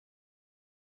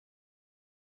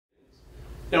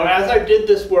Now, as I did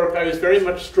this work, I was very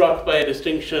much struck by a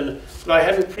distinction that I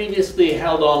hadn't previously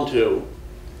held on to,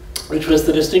 which was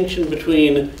the distinction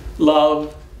between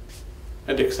love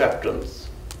and acceptance.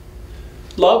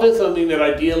 Love is something that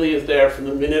ideally is there from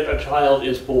the minute a child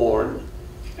is born.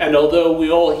 And although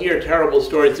we all hear terrible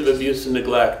stories of abuse and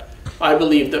neglect, I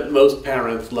believe that most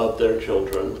parents love their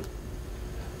children.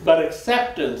 But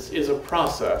acceptance is a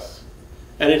process,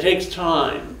 and it takes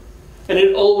time. And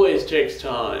it always takes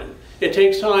time. It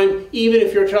takes time even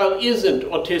if your child isn't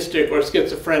autistic or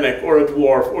schizophrenic or a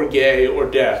dwarf or gay or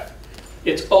deaf.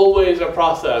 It's always a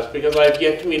process, because I've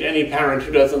yet to meet any parent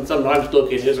who doesn't sometimes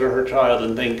look at his or her child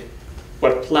and think,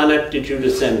 what planet did you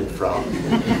descend from?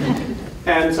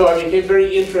 And so I became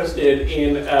very interested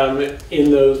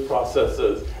in those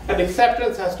processes. And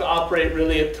acceptance has to operate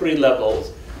really at three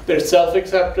levels. There's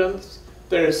self-acceptance,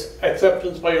 there's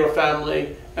acceptance by your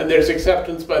family, and there's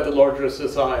acceptance by the larger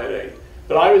society.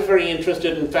 But I was very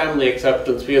interested in family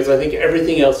acceptance because I think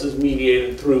everything else is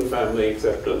mediated through family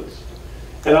acceptance.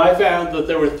 And I found that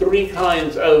there were three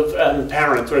kinds of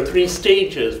parents, or three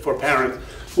stages for parents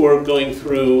who are going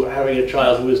through having a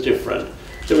child who is different.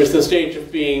 There was the stage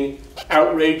of being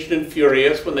outraged and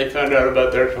furious when they found out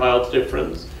about their child's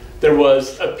difference. There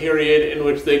was a period in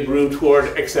which they grew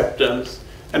toward acceptance,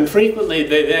 and frequently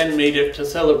they then made it to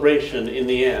celebration in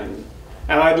the end.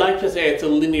 And I'd like to say it's a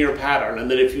linear pattern, and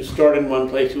that if you start in one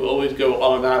place, you always go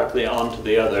automatically on to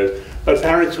the others. But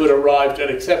parents who had arrived at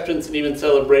acceptance and even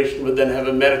celebration would then have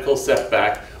a medical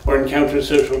setback or encounter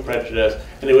social prejudice,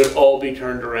 and it would all be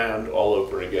turned around all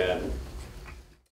over again.